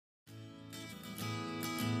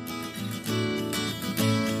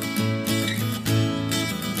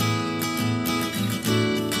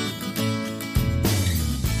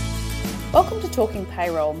Talking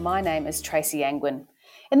Payroll, my name is Tracy Angwin.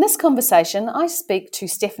 In this conversation, I speak to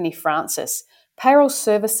Stephanie Francis, Payroll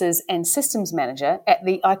Services and Systems Manager at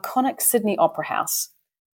the iconic Sydney Opera House.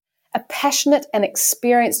 A passionate and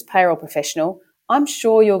experienced payroll professional, I'm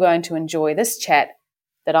sure you're going to enjoy this chat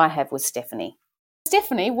that I have with Stephanie.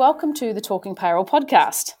 Stephanie, welcome to the Talking Payroll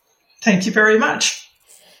podcast. Thank you very much.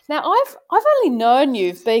 Now, I've only known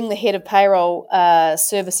you being the head of payroll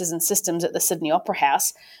services and systems at the Sydney Opera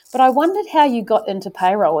House, but I wondered how you got into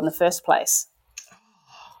payroll in the first place.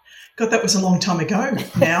 God, that was a long time ago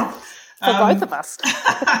now. For both of us.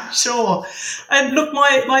 Sure. And look,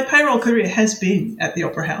 my payroll career has been at the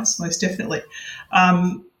Opera House, most definitely.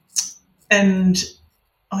 And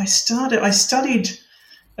I studied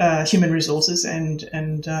human resources and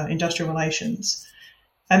industrial relations.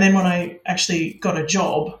 And then when I actually got a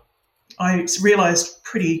job, I realised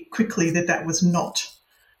pretty quickly that was not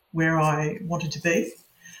where I wanted to be.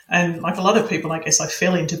 And like a lot of people, I guess I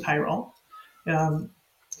fell into payroll.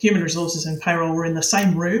 Human resources and payroll were in the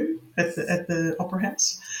same room at the Opera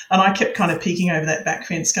House. And I kept kind of peeking over that back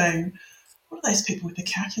fence going, what are those people with the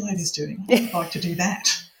calculators doing? I'd like to do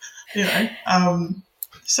that, you know.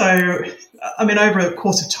 So, I mean, over the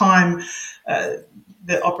course of time,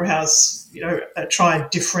 the Opera House, tried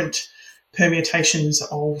different permutations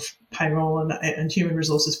of payroll and human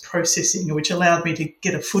resources processing, which allowed me to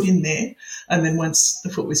get a foot in there. And then once the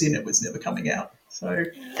foot was in, it was never coming out. So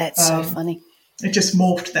that's so funny. It just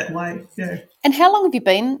morphed that way. Yeah. And how long have you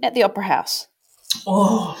been at the Opera House?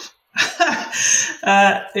 Oh,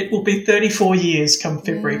 it will be 34 years come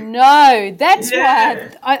February. No, that's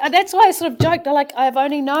why that's why I sort of joked. I've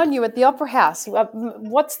only known you at the Opera House.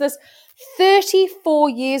 What's this? 34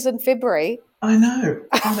 years in February. I know.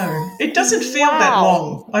 It doesn't feel that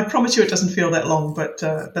long. I promise you, it doesn't feel that long, but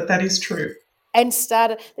that is true. And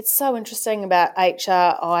it's so interesting about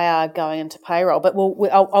HR, IR going into payroll. But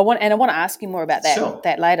I want to ask you more about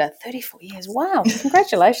that later. 34 years. Wow.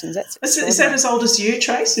 Congratulations. Is that as old as you,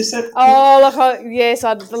 Trace? Is that? Oh, look, yes,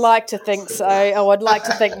 I'd like to think so. I would like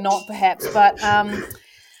to think not, perhaps. But,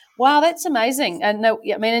 wow, that's amazing. And no,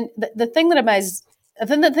 I mean, the thing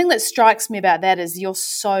that strikes me about that is you're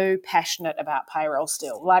so passionate about payroll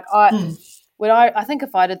still. I think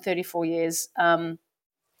if I did 34 years,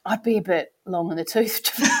 I'd be a bit long in the tooth,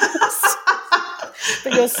 to be honest.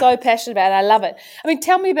 But you're so passionate about it. I love it. I mean,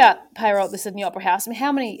 tell me about payroll at the Sydney Opera House. I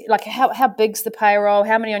mean, how big's the payroll?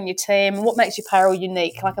 How many on your team? And what makes your payroll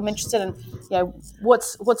unique? I'm interested in,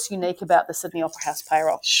 what's unique about the Sydney Opera House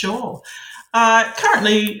payroll? Sure.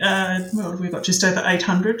 Currently, we've got just over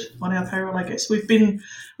 800 on our payroll, I guess. We've been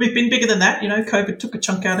bigger than that. COVID took a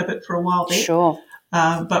chunk out of it for a while there. Sure.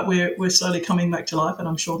 But we're slowly coming back to life, and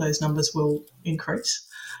I'm sure those numbers will increase.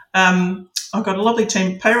 I've got a lovely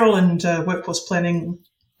team. Payroll and workforce planning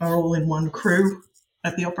are all in one crew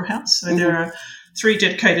at the Opera House. So there are 3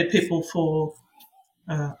 dedicated people for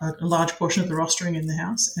a large portion of the rostering in the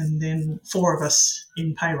house, and then 4 of us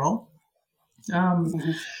in payroll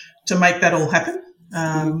to make that all happen.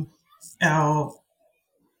 Our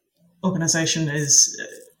organisation is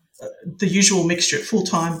the usual mixture: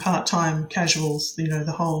 full-time, part-time, casuals,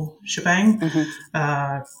 the whole shebang.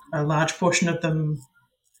 A large portion of them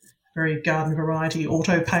very garden variety,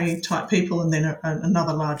 auto pay type people, and then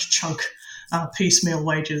another large chunk piecemeal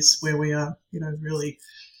wages, where we are, really,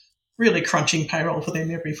 really crunching payroll for them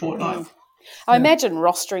every fortnight. I imagine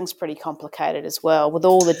rostering's pretty complicated as well, with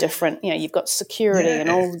all the different, you've got security and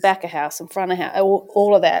all the back of house and front of house,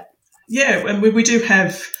 all of that. Yeah, and we do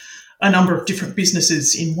have a number of different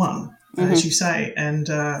businesses in one, as you say, and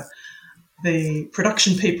the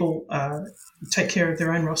production people take care of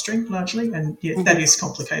their own rostering largely, and that is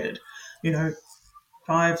complicated.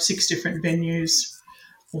 5, 6 different venues,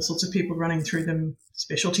 all sorts of people running through them,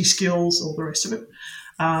 specialty skills, all the rest of it.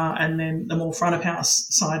 And then the more front of house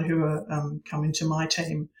side who are come into my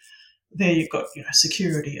team, there you've got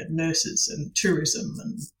security and nurses and tourism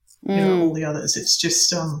and all the others. It's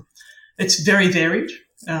just it's very varied.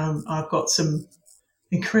 I've got some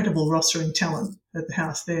incredible rostering talent at the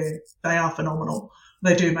house there. They are phenomenal.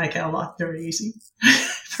 They do make our life very easy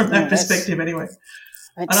from that perspective anyway.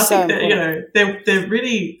 And I think that, they're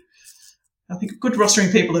really, I think good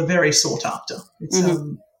rostering people are very sought after.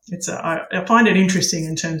 I find it interesting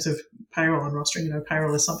in terms of payroll and rostering.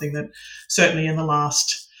 Payroll is something that certainly in the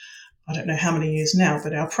last, I don't know how many years now,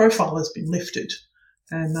 but our profile has been lifted.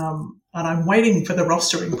 And I'm waiting for the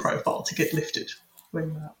rostering profile to get lifted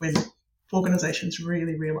when organisations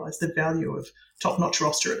really realise the value of top-notch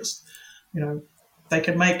rosterers. They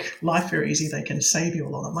can make life very easy. They can save you a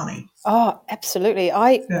lot of money. Oh, absolutely.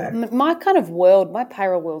 My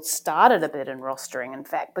payroll world started a bit in rostering, in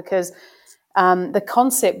fact, because the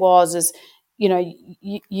concept is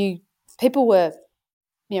you people were,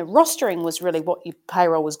 rostering was really what your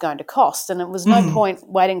payroll was going to cost, and it was no point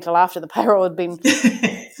waiting till after the payroll had been,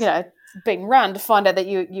 being run to find out that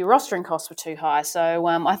your rostering costs were too high. So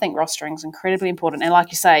I think rostering is incredibly important, and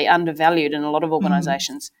like you say, undervalued in a lot of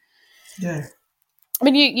organisations. Yeah. I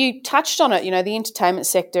mean, you touched on it. The entertainment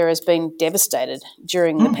sector has been devastated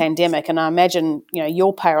during the pandemic, and I imagine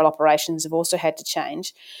your payroll operations have also had to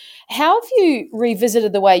change. How have you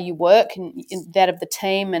revisited the way you work and that of the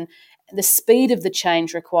team, and the speed of the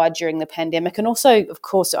change required during the pandemic? And also, of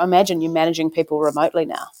course, I imagine you're managing people remotely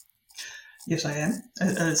now. Yes, I am,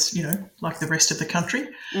 as like the rest of the country.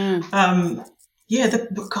 The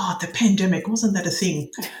pandemic, wasn't that a thing?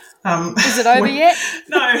 Is it over yet?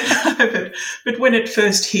 No, but when it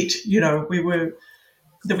first hit,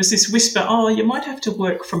 there was this whisper, oh, you might have to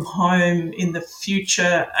work from home in the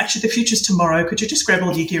future. Actually, the future's tomorrow. Could you just grab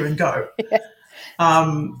all your gear and go? Yeah.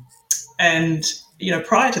 And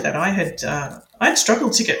prior to that, I had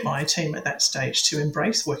struggled to get my team at that stage to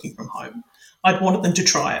embrace working from home. I'd wanted them to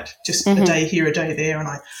try it, just a day here, a day there, and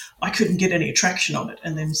I couldn't get any traction on it.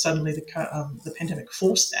 And then suddenly the pandemic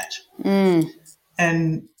forced that.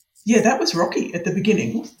 And yeah, that was rocky at the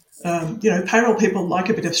beginning. Payroll people like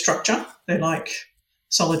a bit of structure. They like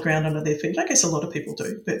solid ground under their feet. I guess a lot of people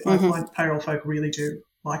do, but I find payroll folk really do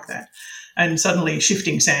like that. And suddenly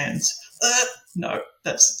shifting sands. No,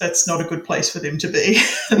 that's not a good place for them to be.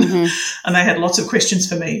 And they had lots of questions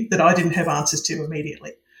for me that I didn't have answers to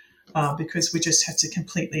immediately, because we just had to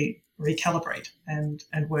completely recalibrate and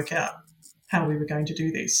work out how we were going to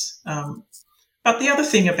do this. But the other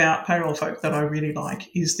thing about payroll folk that I really like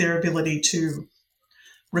is their ability to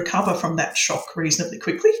recover from that shock reasonably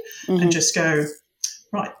quickly and just go,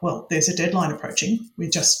 right, well, there's a deadline approaching. We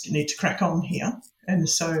just need to crack on here. And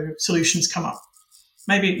so solutions come up.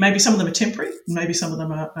 Maybe some of them are temporary, maybe some of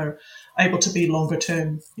them are able to be longer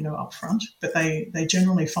term, up front, but they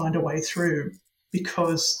generally find a way through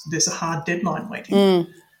because there's a hard deadline waiting.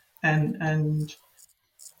 And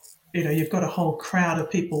you've got a whole crowd of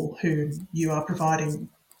people who you are providing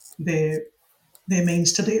their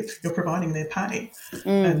means to live. You're providing their pay,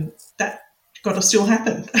 and that got to still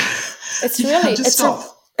happen. It's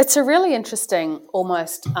a really interesting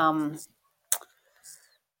almost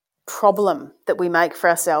problem that we make for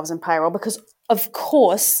ourselves in payroll, because of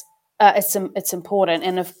course it's important,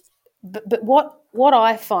 and but what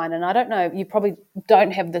I find, and I don't know, you probably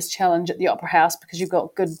don't have this challenge at the Opera House because you've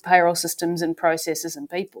got good payroll systems and processes and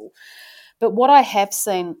people, but what I have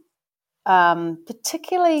seen,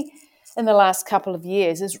 particularly in the last couple of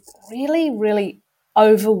years, is really, really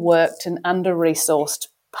overworked and under-resourced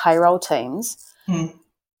payroll teams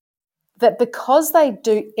that, because they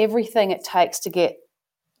do everything it takes to get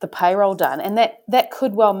the payroll done, and that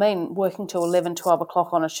could well mean working till 11, 12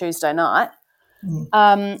 o'clock on a Tuesday night,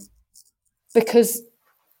 because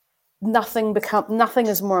nothing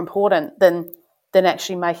is more important than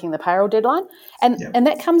actually making the payroll deadline, and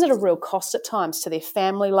that comes at a real cost at times to their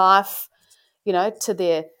family life, to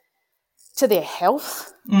their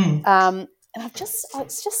health. And it's just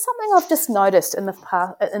something I've just noticed in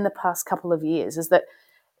the past couple of years, is that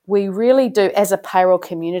we really do, as a payroll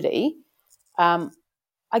community,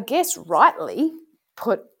 I guess rightly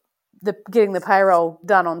put getting the payroll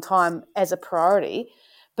done on time as a priority,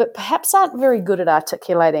 but perhaps aren't very good at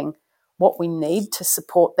articulating what we need to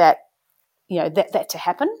support that, that to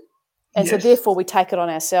happen. And so therefore we take it on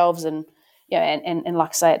ourselves, and and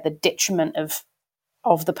like I say, at the detriment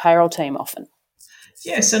of the payroll team often.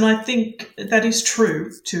 Yes, and I think that is true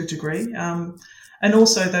to a degree. And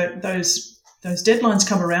also those deadlines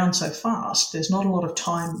come around so fast, there's not a lot of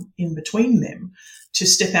time in between them to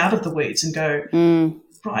step out of the weeds and go,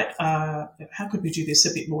 right, how could we do this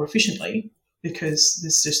a bit more efficiently? Because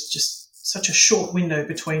there's just such a short window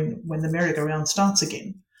between when the merry-go-round starts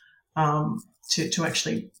again, to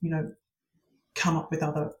actually, come up with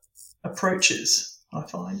other approaches, I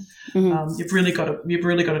find. You've really got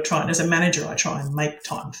to try, and as a manager, I try and make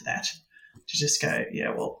time for that, to just go,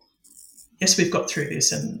 yes, we've got through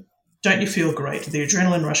this, and don't you feel great? The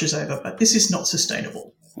adrenaline rush is over, but this is not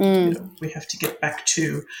sustainable. We have to get back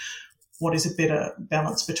to what is a better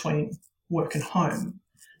balance between work and home.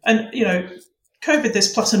 And, COVID,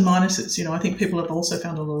 there's plus and minuses. I think people have also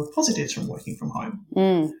found a lot of positives from working from home,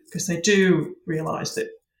 because they do realise that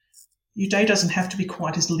your day doesn't have to be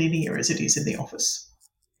quite as linear as it is in the office.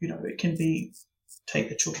 It can be take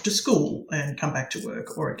the children to school and come back to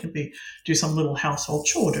work, or it can be do some little household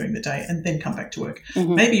chore during the day and then come back to work.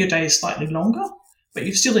 Maybe your day is slightly longer, but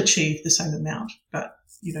you've still achieved the same amount. But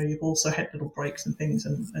you've also had little breaks and things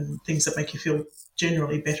and things that make you feel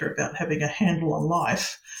generally better about having a handle on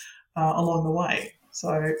life along the way.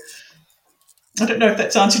 So I don't know if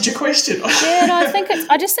that's answered your question. Yeah, no,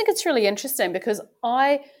 I just think it's really interesting because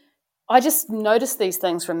I just notice these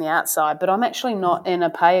things from the outside, but I'm actually not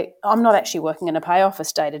I'm not actually working in a pay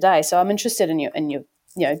office day to day. So I'm interested in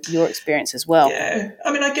your experience as well. Yeah.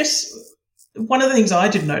 I mean, I guess one of the things I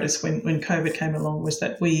did notice when COVID came along was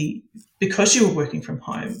that because you were working from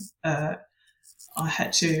home, I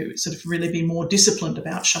had to sort of really be more disciplined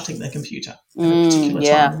about shutting the computer at a particular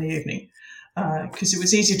time in the evening. Because it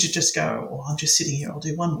was easy to just go, oh, I'm just sitting here, I'll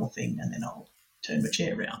do one more thing and then I'll turn my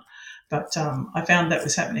chair around. But I found that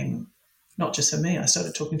was happening not just for me. I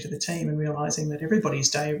started talking to the team and realising that everybody's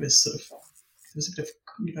day was a bit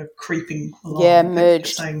of creeping along. Yeah,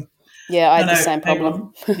 merged. Saying, I had the same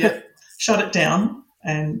problem. Shut it down.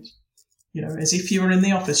 And, as if you were in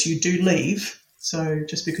the office, you do leave. So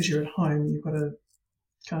just because you're at home, you've got to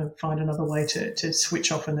kind of find another way to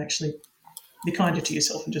switch off and actually be kinder to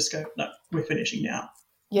yourself and just go, no, we're finishing now.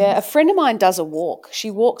 Yeah, a friend of mine does a walk. She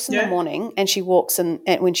walks in the morning and she walks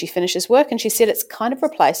when she finishes work, and she said it's kind of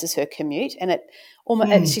replaces her commute, and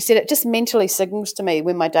she said it just mentally signals to me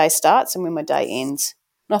when my day starts and when my day ends.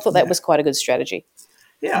 And I thought that was quite a good strategy.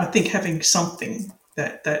 Yeah, I think having something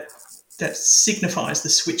that signifies the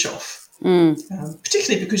switch off,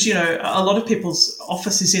 particularly because, a lot of people's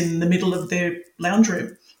office is in the middle of their lounge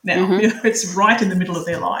room now. It's right in the middle of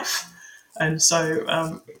their life. And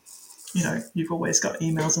so, you've always got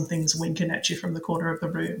emails and things winking at you from the corner of the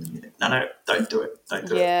room. And you think, no, don't do it. Don't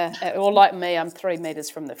do it. Yeah, or like me, I'm 3 metres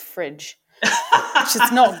from the fridge, which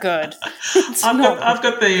is not good. I've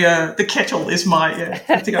got the kettle is my,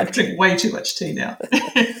 I think I drink way too much tea now.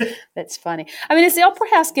 That's funny. I mean, is the Opera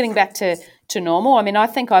House getting back to normal? I mean, I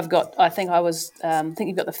think you've got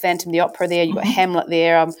the Phantom, the Opera there, you've got Hamlet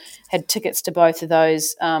there. I had tickets to both of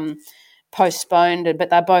those postponed, but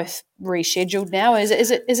they're both rescheduled now. Is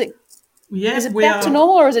it back to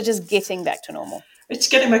normal, or is it just getting back to normal? It's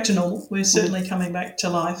getting back to normal. We're certainly coming back to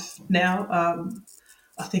life now.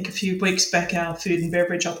 I think a few weeks back our food and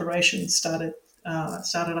beverage operations started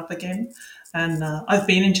up again, and I've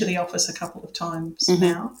been into the office a couple of times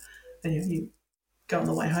now. And you go on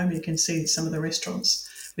the way home, you can see some of the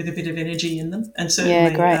restaurants with a bit of energy in them, and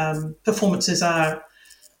certainly performances are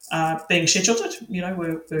being scheduled.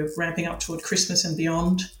 We're ramping up toward Christmas and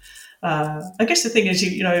beyond. I guess the thing is,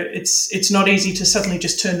 it's not easy to suddenly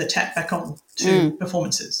just turn the tap back on to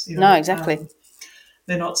performances. No, exactly.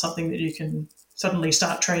 They're not something that you can suddenly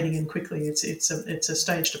start trading in quickly. It's a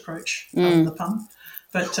staged approach, the pun.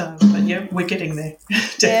 But yeah, we're getting there.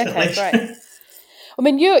 Definitely. Yeah, okay, great. I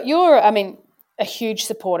mean, you're a huge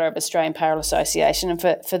supporter of Australian Payroll Association, and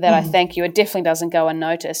for that I thank you. It definitely doesn't go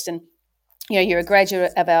unnoticed. And you're a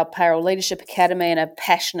graduate of our Payroll Leadership Academy and a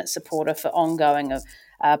passionate supporter for ongoing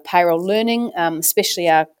payroll learning, especially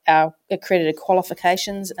our accredited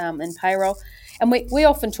qualifications in payroll. And we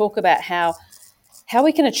often talk about how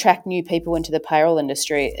we can attract new people into the payroll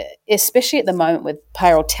industry, especially at the moment with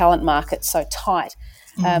payroll talent market so tight.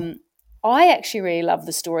 I actually really love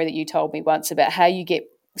the story that you told me once about how you get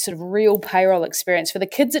sort of real payroll experience for the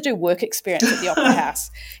kids that do work experience at the Opera House.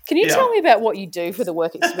 Can you tell me about what you do for the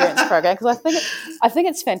work experience program? Because I think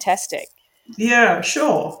it's fantastic. Yeah,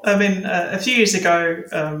 sure. I mean, a few years ago,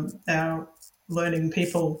 our learning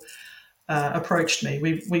people approached me.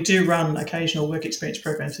 We do run occasional work experience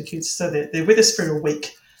programs for kids, so they're with us for a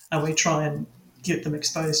week, and we try and get them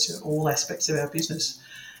exposed to all aspects of our business.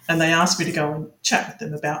 And they asked me to go and chat with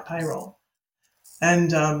them about payroll.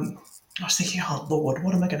 And I was thinking, oh, Lord,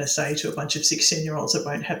 what am I going to say to a bunch of 16-year-olds that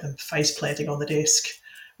won't have them face planting on the desk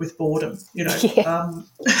with boredom, Yeah.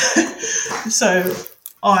 So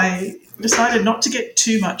I decided not to get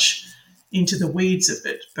too much into the weeds of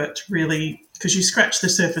it, but really, because you scratch the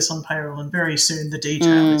surface on payroll and very soon the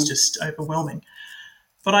detail is just overwhelming.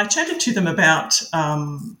 But I chatted to them about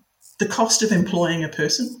the cost of employing a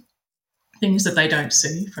person, things that they don't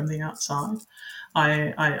see from the outside.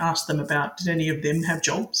 I asked them about, did any of them have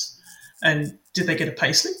jobs? And did they get a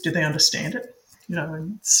payslip? Did they understand it?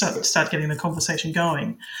 And start getting the conversation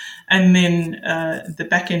going. And then the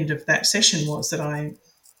back end of that session was that I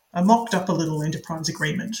mocked up a little enterprise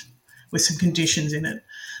agreement with some conditions in it.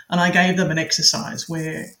 And I gave them an exercise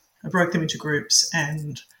where I broke them into groups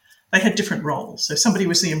and they had different roles. So somebody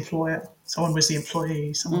was the employer, someone was the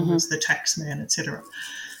employee, someone was the tax man, etc.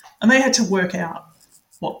 And they had to work out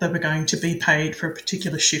what they were going to be paid for a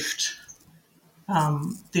particular shift.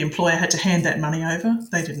 The employer had to hand that money over.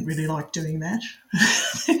 They didn't really like doing that.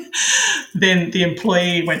 then the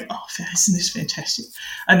employee went, "Oh, isn't this fantastic?"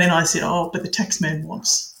 And then I said, "Oh, but the taxman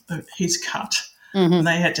wants his cut." And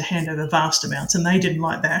they had to hand over vast amounts, and they didn't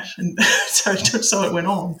like that, and so it went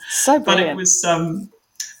on. So brilliant. But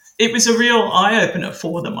it was a real eye opener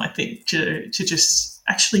for them, I think, to just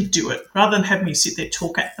actually do it rather than have me sit there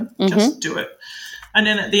talk at them. Just do it. And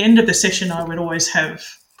then at the end of the session, I would always have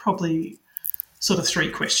probably sort of 3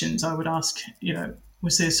 questions. I would ask,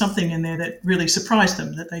 was there something in there that really surprised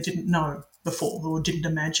them that they didn't know before or didn't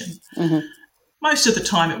imagine? Most of the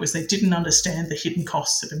time it was they didn't understand the hidden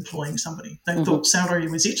costs of employing somebody. They thought salary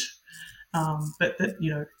was it, but that,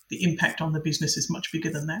 the impact on the business is much bigger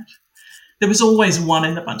than that. There was always one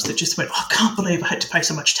in the bunch that just went, "Oh, I can't believe I had to pay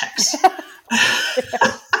so much tax."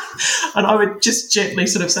 And I would just gently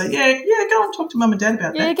sort of say, yeah, go and talk to mum and dad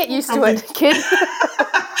about that. Yeah, get used to it, kid.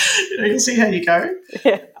 You'll see how you go.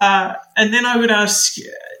 Yeah. And then I would ask,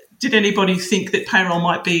 did anybody think that payroll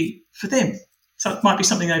might be for them? So it might be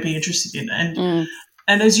something they'd be interested in.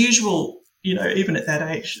 And as usual, even at that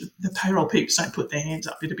age, the payroll peeps don't put their hands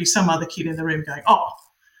up. It'd be some other kid in the room going, "Oh,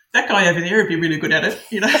 that guy over there would be really good at it,"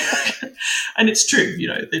 And it's true,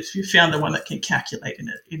 if you found the one that can calculate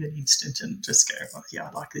in an instant and just go, "Oh, yeah,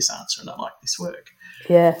 I like this answer and I like this work."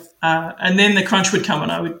 Yeah. And then the crunch would come,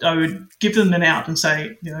 and I would give them an out and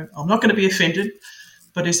say, "I'm not going to be offended,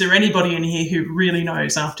 but is there anybody in here who really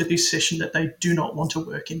knows after this session that they do not want to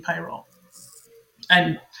work in payroll?"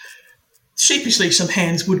 And sheepishly, some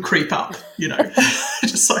hands would creep up,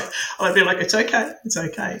 just so I'd be like, it's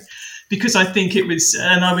okay. Because I think it was,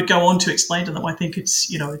 and I would go on to explain to them, I think it's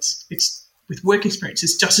with work experience,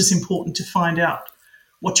 it's just as important to find out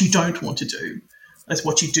what you don't want to do as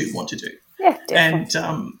what you do want to do. Yeah, definitely.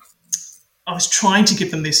 And I was trying to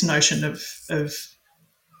give them this notion of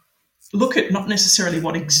look at not necessarily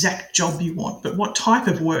what exact job you want, but what type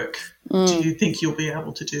of work do you think you'll be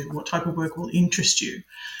able to do? What type of work will interest you?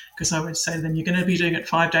 Because I would say to them, you're going to be doing it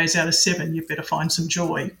 5 days out of 7. You better find some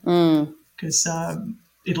joy, because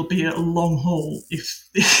it'll be a long haul if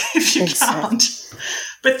you can't.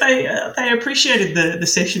 But they appreciated the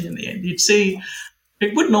session in the end. You'd see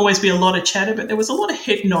it wouldn't always be a lot of chatter, but there was a lot of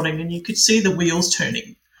head nodding, and you could see the wheels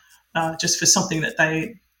turning just for something that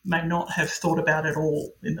they may not have thought about at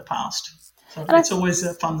all in the past. So it's always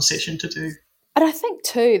a fun session to do. And I think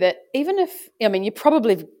too that even if, you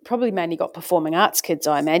probably mainly got performing arts kids,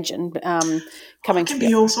 I imagine, coming to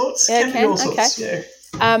be all sorts. Yeah, can be all sorts. Okay.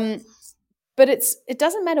 Yeah. But it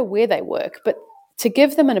doesn't matter where they work, but to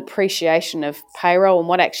give them an appreciation of payroll and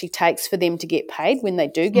what it actually takes for them to get paid when they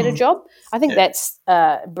do get a job, I think that's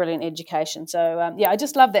brilliant education. So I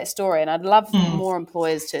just love that story, and I'd love more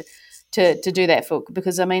employers to do that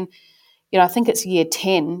because I think it's year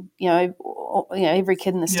 10. Every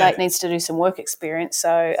kid in the state needs to do some work experience.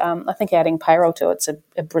 So I think adding payroll to it's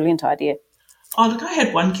a brilliant idea. Oh, look, I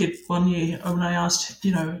had one kid one year when I asked,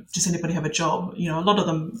 does anybody have a job? A lot of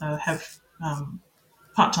them have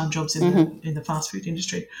part-time jobs in the fast food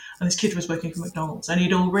industry. And this kid was working for McDonald's, and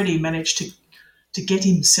he'd already managed to get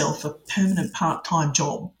himself a permanent part-time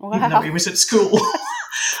job, even though he was at school.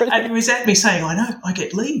 And he was at me saying, "I know, I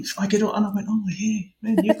get leave. I get all," and I went, "Oh, yeah,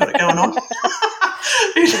 man, you've got it going on."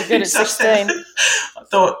 Pretty good at 16. I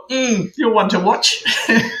thought, you're one to watch.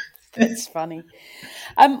 That's funny.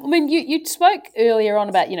 You spoke earlier on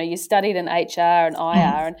about, you studied in HR and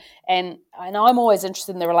IR, and I'm always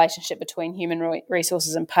interested in the relationship between human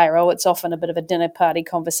resources and payroll. It's often a bit of a dinner party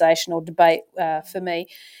conversation or debate for me.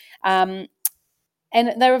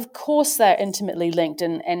 And of course, they're intimately linked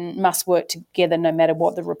and must work together no matter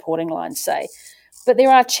what the reporting lines say. But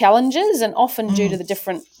there are challenges, and often due to the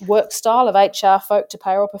different work style of HR folk to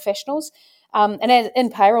payroll professionals. And in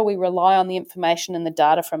payroll, we rely on the information and the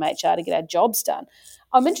data from HR to get our jobs done.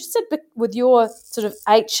 I'm interested with your sort of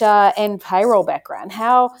HR and payroll background,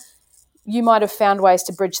 how you might have found ways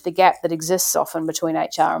to bridge the gap that exists often between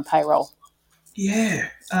HR and payroll. Yeah.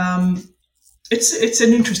 It's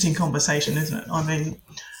an interesting conversation, isn't it?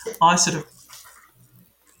 I sort of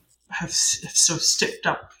have sort of stepped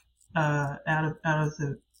up out of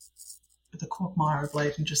the quagmire of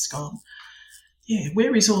late and just gone,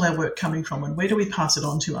 where is all our work coming from, and where do we pass it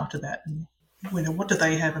on to after that, and what do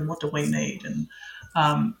they have and what do we need? And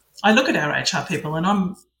I look at our HR people, and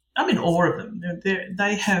I'm in awe of them.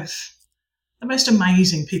 They have the most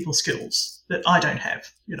amazing people skills that I don't have.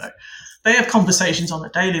 They have conversations on a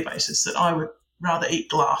daily basis that I would rather eat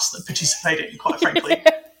glass than participate in, quite frankly.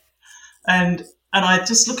 And I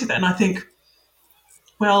just look at that and I think,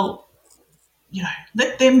 well,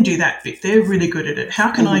 let them do that bit. They're really good at it.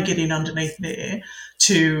 How can I get in underneath there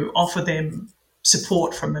to offer them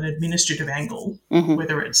support from an administrative angle,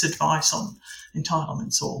 whether it's advice on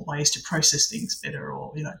entitlements or ways to process things better,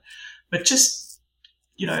 or but just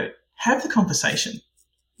have the conversation.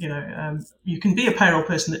 You can be a payroll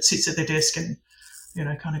person that sits at their desk and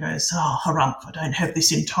kind of goes, oh, harumph, I don't have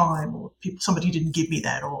this in time, or somebody didn't give me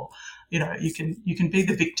that, or you can be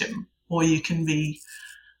the victim, or you can be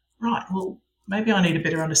right. Well, maybe I need a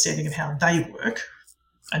better understanding of how they work,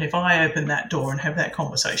 and if I open that door and have that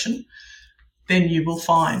conversation, then you will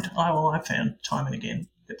find, I've found time and again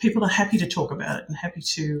that people are happy to talk about it and happy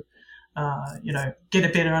to, get a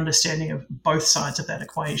better understanding of both sides of that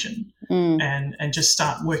equation, and just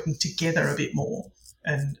start working together a bit more.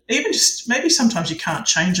 And even just maybe sometimes you can't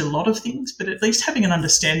change a lot of things, but at least having an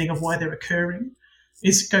understanding of why they're occurring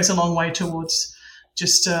goes a long way towards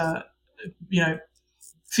just,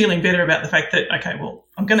 feeling better about the fact that, okay, well,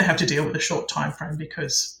 I'm going to have to deal with a short time frame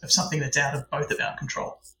because of something that's out of both of our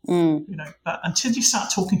control. But until you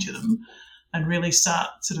start talking to them and really start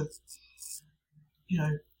sort of,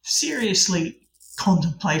 seriously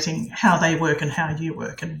contemplating how they work and how you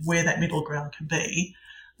work and where that middle ground can be,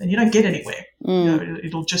 then you don't get anywhere.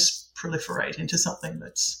 It'll just proliferate into something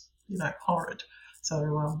that's, horrid.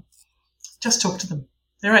 So just talk to them.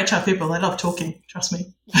 They're HR people. They love talking. Trust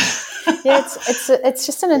me. Yeah, it's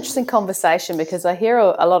just an interesting conversation, because I hear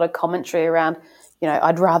a lot of commentary around,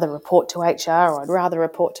 I'd rather report to HR or I'd rather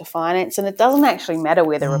report to finance, and it doesn't actually matter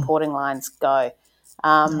where the reporting lines go.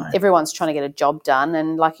 No. Everyone's trying to get a job done,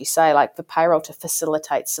 and like you say, like the payroll to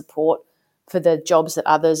facilitate support for the jobs that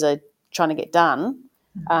others are trying to get done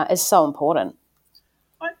is so important.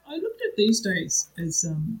 I looked at these days as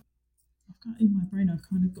in my brain I've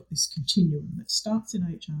kind of got this continuum that starts in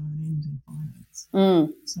HR and ends in finance.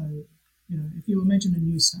 So, if you imagine a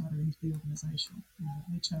new starter into the organisation,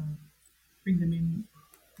 HR bring them in,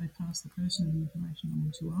 they pass the personal information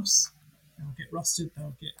on to us, they'll get rostered,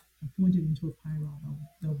 they'll get appointed into a payroll,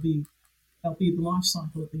 they'll be the life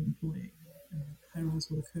cycle of the employee. Payrolls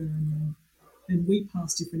will occur, and then we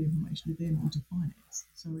pass different information to them onto finance.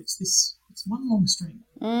 So it's one long string.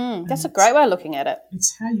 That's a great way of looking at it.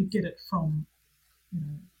 It's how you get it from,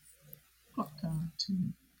 clock car to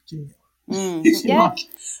GL. Yeah,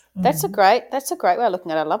 that's a great way of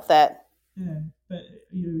looking at it. I love that. Yeah, but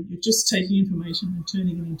you're just taking information and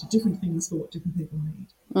turning it into different things for what different people need.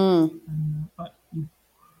 But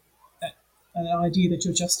the idea that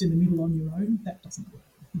you're just in the middle on your own, that doesn't work.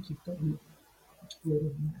 I think you've got to look much broader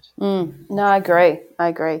than that. No, I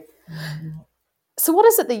agree. So what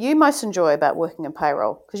is it that you most enjoy about working in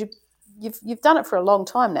payroll? Because you've done it for a long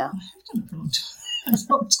time now. I have done it for a long time.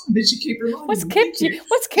 But you keep reminding me.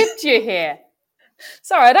 What's kept you here?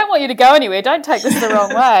 Sorry, I don't want you to go anywhere. Don't take this the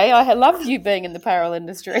wrong way. I love you being in the payroll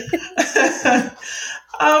industry. What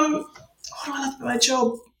do I love about my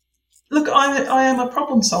job? Look, I am a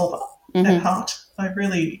problem solver at heart. I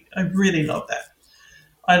really love that.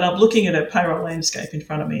 I love looking at a payroll landscape in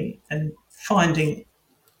front of me and finding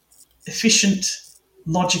efficient,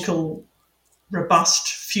 logical, robust,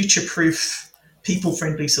 future-proof,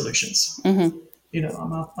 people-friendly solutions.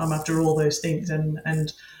 I'm after all those things,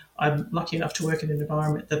 and I'm lucky enough to work in an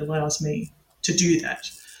environment that allows me to do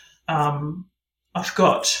that. I've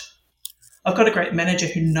got a great manager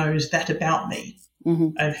who knows that about me,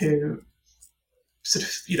 and who sort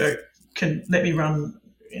of can let me run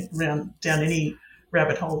down any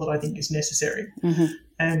rabbit hole that I think is necessary.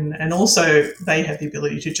 And also they have the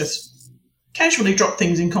ability to just casually drop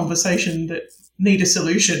things in conversation that need a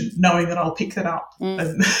solution, knowing that I'll pick that up.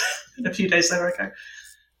 And a few days later I go,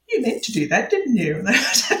 you meant to do that, didn't you? And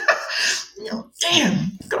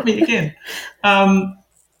damn, got me again.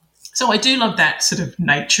 So I do love that sort of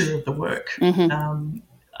nature of the work.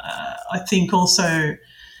 I think also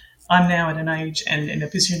I'm now at an age and in a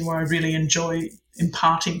position where I really enjoy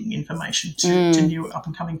imparting information to new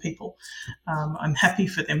up-and-coming people. I'm happy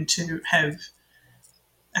for them to have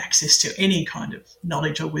access to any kind of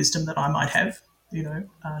knowledge or wisdom that I might have,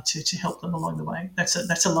 to help them along the way. That's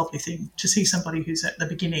a lovely thing, to see somebody who's at the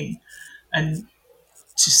beginning and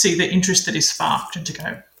to see the interest that is sparked and to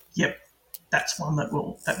go, yep, that's one that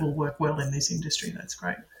will work well in this industry. That's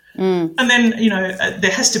great. And then,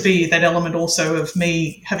 there has to be that element also of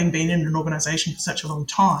me having been in an organisation for such a long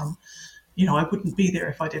time. I wouldn't be there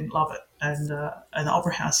if I didn't love it. And the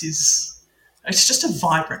Opera House it's just a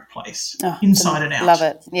vibrant place, inside and out. Love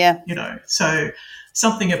it, yeah. So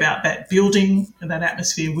something about that building and that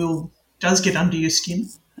atmosphere does get under your skin.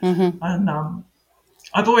 And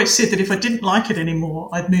I've always said that if I didn't like it anymore,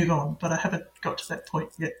 I'd move on, but I haven't got to that point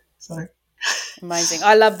yet. So amazing.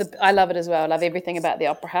 I love it as well. I love everything about the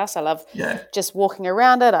Opera House. I love just walking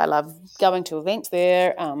around it. I love going to events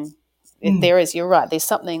there. there is. You're right. There's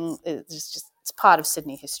something. It's part of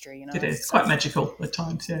Sydney history. It is quite magical at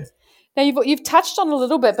times. Yeah. Now, you've touched on a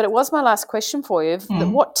little bit, but it was my last question for you.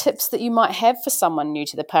 What tips that you might have for someone new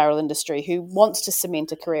to the payroll industry who wants to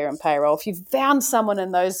cement a career in payroll? If you've found someone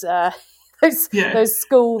in those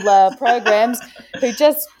school programs who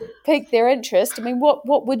just piqued their interest, I mean, what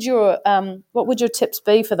would your tips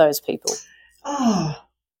be for those people? Oh,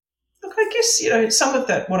 look, I guess some of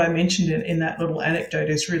that what I mentioned in that little anecdote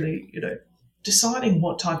is really deciding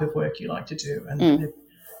what type of work you like to do, and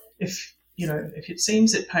if it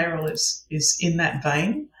seems that payroll is in that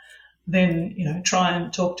vein, then try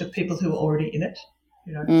and talk to people who are already in it.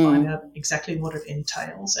 Find out exactly what it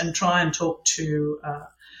entails, and try and talk to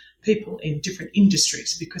people in different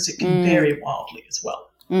industries, because it can vary wildly as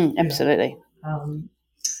well. Absolutely.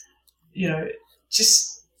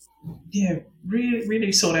 Really,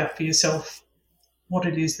 really sort out for yourself what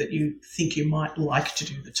it is that you think you might like to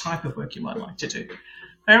do, the type of work you might like to do.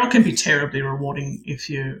 Payroll can be terribly rewarding if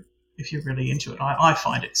you're really into it. I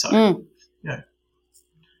find it so.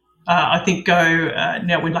 I think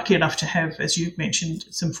now we're lucky enough to have, as you've mentioned,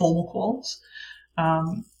 some formal quals,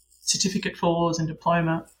 certificate fours and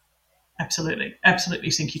diploma.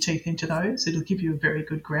 Absolutely sink your teeth into those. It'll give you a very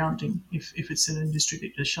good grounding if it's an industry that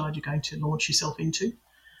you decide you're going to launch yourself into.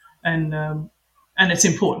 And it's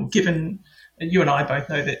important, given you and I both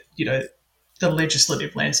know that the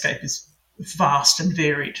legislative landscape is vast and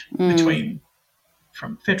varied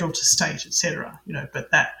from federal to state, etc.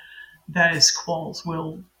 But those quals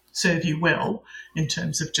will serve you well in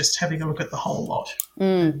terms of just having a look at the whole lot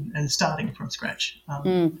and starting from scratch.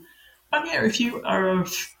 But yeah, if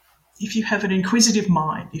you have an inquisitive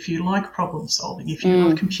mind, if you like problem solving, if you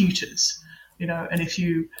love computers, and if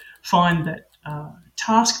you find that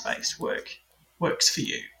task-based work works for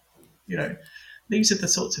you, these are the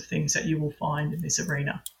sorts of things that you will find in this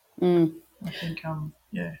arena. I think,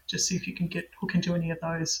 just see if you can get hook into any of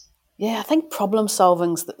those. Yeah, I think problem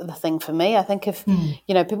solving's the thing for me. I think if,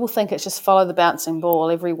 people think it's just follow the bouncing ball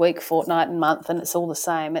every week, fortnight and month and it's all the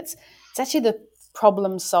same. It's actually the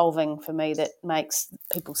problem solving for me that makes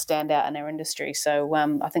people stand out in our industry. So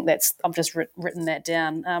I think I've just written that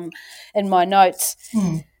down in my notes.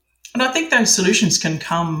 And I think those solutions can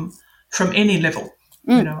come from any level.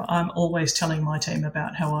 I'm always telling my team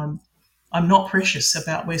about how I'm not precious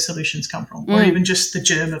about where solutions come from, or even just the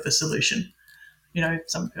germ of a solution. I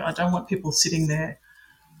don't want people sitting there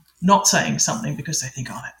not saying something because they think,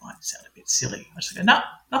 that might sound a bit silly. I just go, no,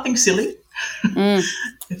 nothing silly.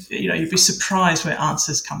 You'd be surprised where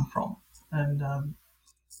answers come from. And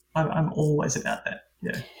I'm always about that,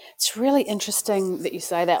 yeah. It's really interesting that you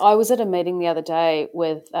say that. I was at a meeting the other day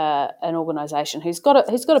with an organisation who's got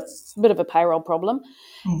a bit of a payroll problem,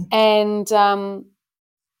 and I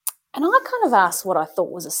kind of asked what I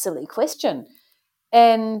thought was a silly question,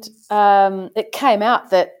 and it came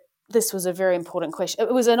out that this was a very important question.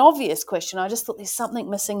 It was an obvious question. I just thought there's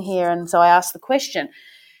something missing here, and so I asked the question.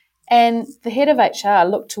 And the head of HR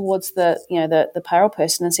looked towards the payroll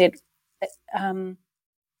person and said,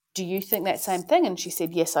 do you think that same thing? And she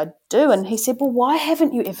said, yes, I do. And he said, well, why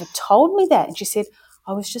haven't you ever told me that? And she said,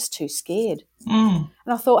 I was just too scared. And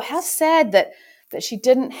I thought, how sad that she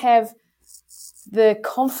didn't have the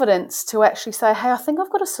confidence to actually say, hey, I think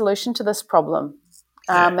I've got a solution to this problem.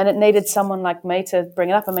 And it needed someone like me to bring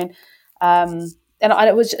it up. I mean, and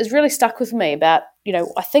it's really stuck with me about,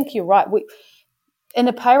 I think you're right. In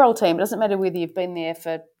a payroll team, it doesn't matter whether you've been there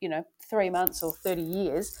for, 3 months or 30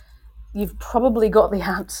 years, you've probably got the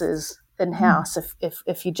answers in-house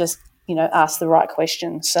if you just, ask the right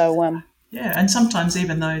questions. So, and sometimes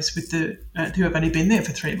even those with who have only been there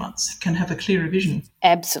for 3 months can have a clearer vision.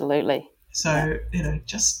 Absolutely. So,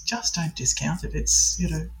 just don't discount it. It's,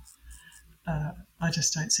 I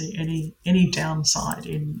just don't see any downside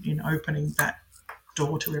in opening that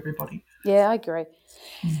door to everybody. Yeah, I agree.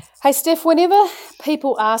 Hey, Steph, whenever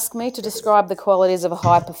people ask me to describe the qualities of a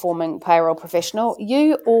high-performing payroll professional,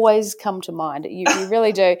 you always come to mind. You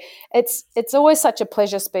really do. It's always such a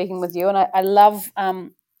pleasure speaking with you, and I love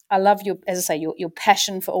your, as I say, your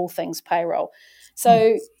passion for all things payroll.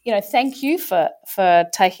 So, thank you for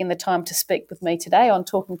taking the time to speak with me today on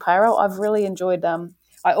Talking Payroll. I've really enjoyed.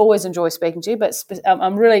 I always enjoy speaking to you, but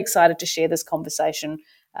I'm really excited to share this conversation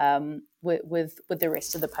with the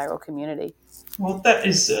rest of the payroll community. Well, that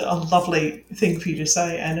is a lovely thing for you to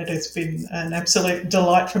say, and it has been an absolute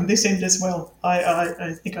delight from this end as well.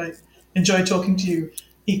 I think I enjoy talking to you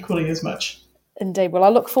equally as much. Indeed. Well, I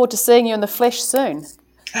look forward to seeing you in the flesh soon.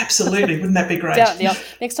 Absolutely. Wouldn't that be great?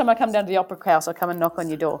 Next time I come down to the Opera House, I'll come and knock on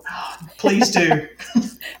your door. Please do.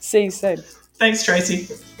 See you soon. Thanks, Tracy.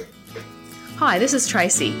 Hi, this is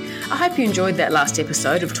Tracy. I hope you enjoyed that last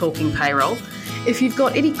episode of Talking Payroll. If you've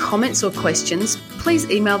got any comments or questions, please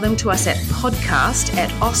email them to us at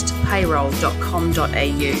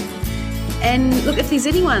podcast@ostpayroll.com.au. And look, if there's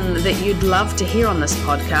anyone that you'd love to hear on this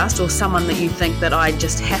podcast, or someone that you think that I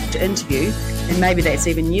just have to interview, and maybe that's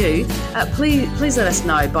even you, please let us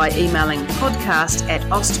know by emailing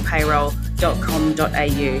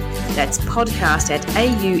podcast@ostpayroll.com.au. That's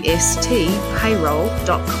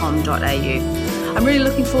podcast@austpayroll.com.au. I'm really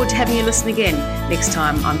looking forward to having you listen again next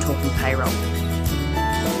time I'm Talking Payroll.